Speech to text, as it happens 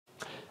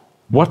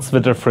What's the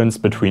difference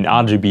between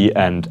RGB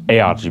and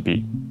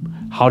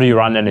ARGB? How do you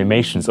run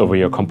animations over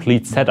your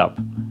complete setup?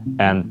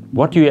 And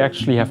what do you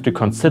actually have to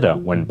consider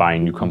when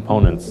buying new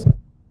components?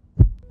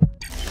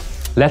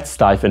 Let's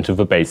dive into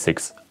the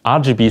basics.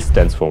 RGB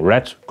stands for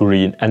red,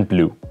 green and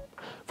blue.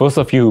 Those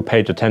of you who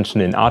paid attention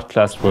in art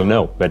class will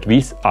know that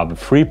these are the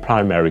three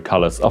primary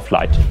colors of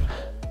light.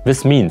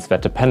 This means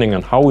that depending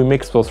on how we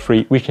mix those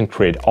three, we can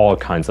create all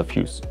kinds of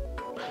hues.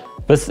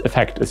 This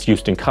effect is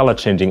used in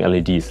color-changing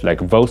LEDs like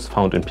those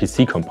found in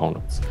PC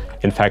components.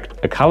 In fact,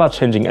 a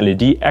color-changing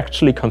LED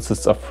actually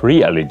consists of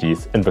 3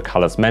 LEDs in the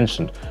colors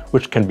mentioned,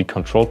 which can be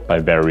controlled by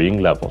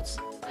varying levels.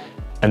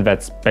 And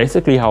that's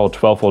basically how a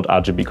 12-volt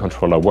RGB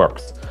controller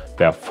works.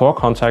 There are 4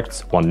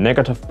 contacts, 1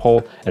 negative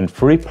pole and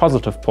 3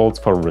 positive poles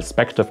for a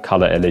respective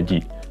color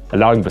LED,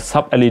 allowing the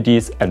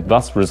sub-LEDs and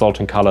thus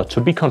resulting color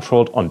to be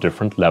controlled on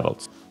different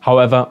levels.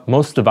 However,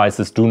 most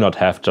devices do not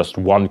have just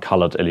one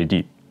colored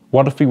LED.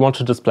 What if we want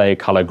to display a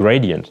color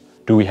gradient?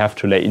 Do we have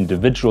to lay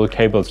individual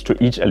cables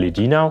to each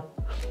LED now?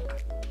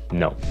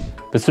 No.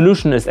 The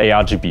solution is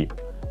ARGB.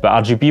 The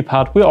RGB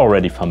part we're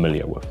already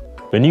familiar with.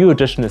 The new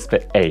addition is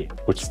the A,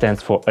 which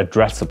stands for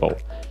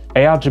addressable.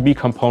 ARGB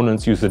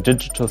components use a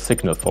digital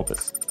signal for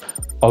this.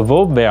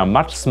 Although they are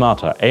much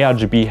smarter,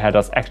 ARGB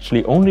headers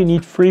actually only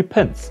need 3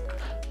 pins.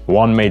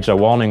 One major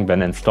warning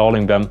when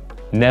installing them: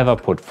 never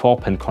put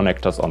 4-pin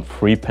connectors on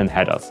 3-pin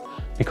headers,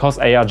 because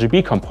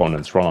ARGB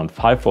components run on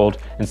 5V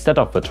instead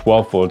of the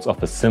 12 volts of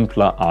the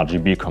simpler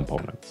RGB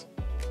components.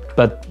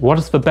 But what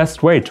is the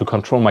best way to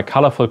control my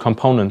colorful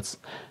components?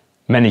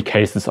 Many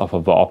cases offer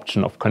the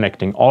option of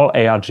connecting all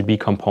ARGB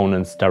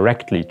components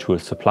directly to a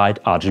supplied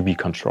RGB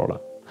controller,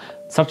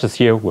 such as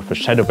here with the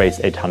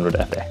Shadowbase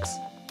 800FX.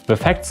 The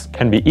effects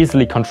can be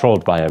easily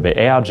controlled via the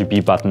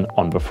ARGB button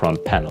on the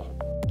front panel.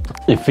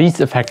 If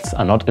these effects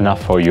are not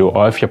enough for you,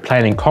 or if you're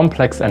planning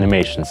complex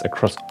animations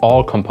across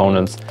all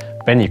components,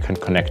 then you can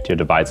connect your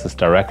devices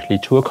directly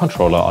to a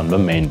controller on the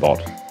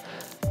mainboard.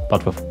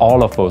 But with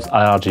all of those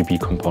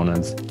RGB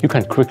components, you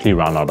can quickly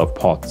run out of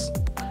ports.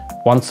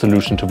 One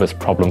solution to this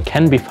problem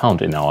can be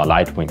found in our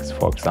light wings,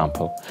 for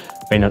example.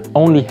 They not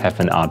only have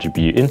an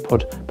RGB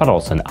input, but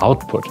also an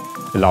output,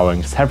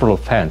 allowing several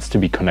fans to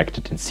be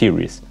connected in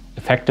series,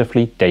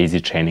 effectively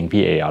daisy-chaining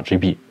the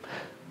ARGB.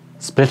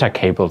 Splitter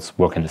cables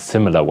work in a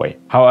similar way.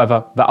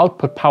 However, the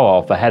output power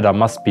of the header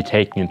must be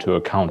taken into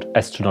account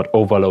as to not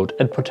overload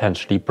and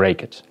potentially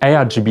break it.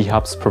 ARGB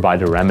hubs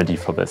provide a remedy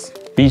for this.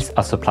 These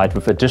are supplied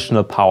with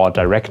additional power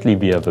directly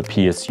via the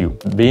PSU.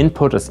 The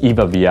input is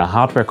either via a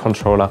hardware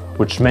controller,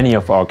 which many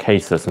of our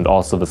cases and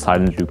also the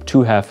Silent Loop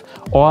 2 have,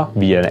 or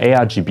via an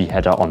ARGB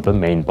header on the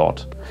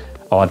mainboard.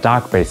 Our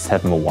Darkbase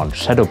 701,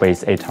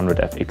 Shadowbase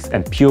 800FX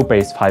and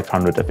PureBase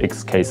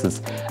 500FX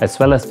cases, as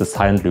well as the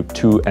Silent Loop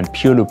 2 and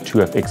PureLoop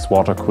 2FX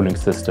water cooling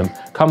system,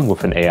 come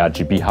with an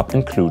ARGB hub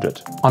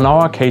included. On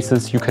our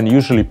cases, you can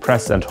usually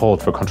press and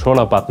hold the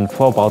controller button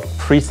for about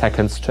 3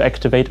 seconds to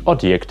activate or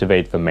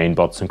deactivate the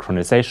mainboard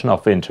synchronization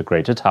of the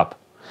integrated hub.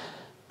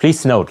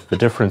 Please note the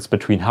difference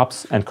between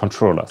hubs and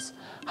controllers.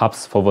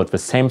 Hubs forward the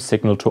same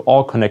signal to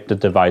all connected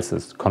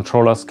devices.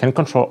 Controllers can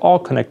control all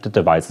connected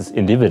devices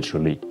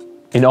individually.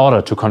 In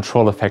order to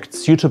control effects,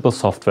 suitable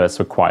software is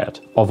required.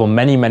 Although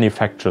many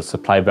manufacturers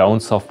supply their own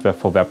software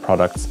for their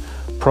products,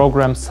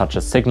 programs such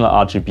as Signal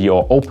RGB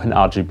or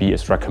OpenRGB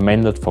is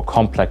recommended for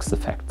complex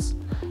effects.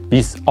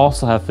 These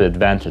also have the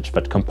advantage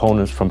that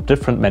components from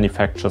different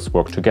manufacturers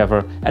work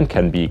together and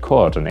can be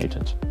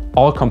coordinated.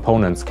 All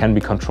components can be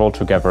controlled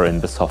together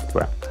in the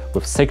software.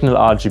 With Signal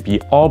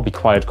RGB, all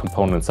bequiet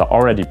components are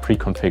already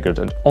pre-configured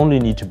and only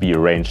need to be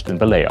arranged in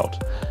the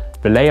layout.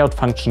 The layout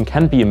function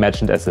can be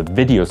imagined as a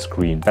video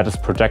screen that is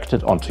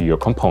projected onto your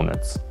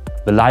components.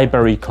 The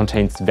library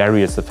contains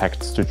various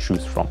effects to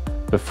choose from.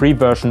 The free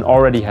version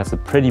already has a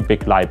pretty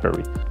big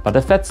library, but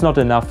if that's not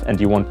enough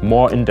and you want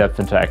more in-depth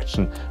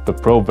interaction, the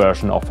Pro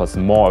version offers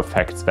more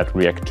effects that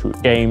react to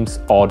games,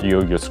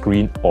 audio, your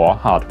screen or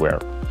hardware.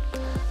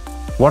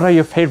 What are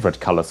your favorite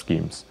color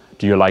schemes?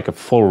 Do you like a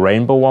full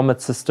rainbow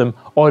vomit system,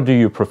 or do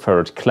you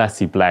prefer it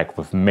classy black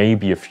with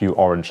maybe a few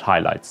orange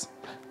highlights?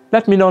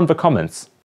 Let me know in the comments.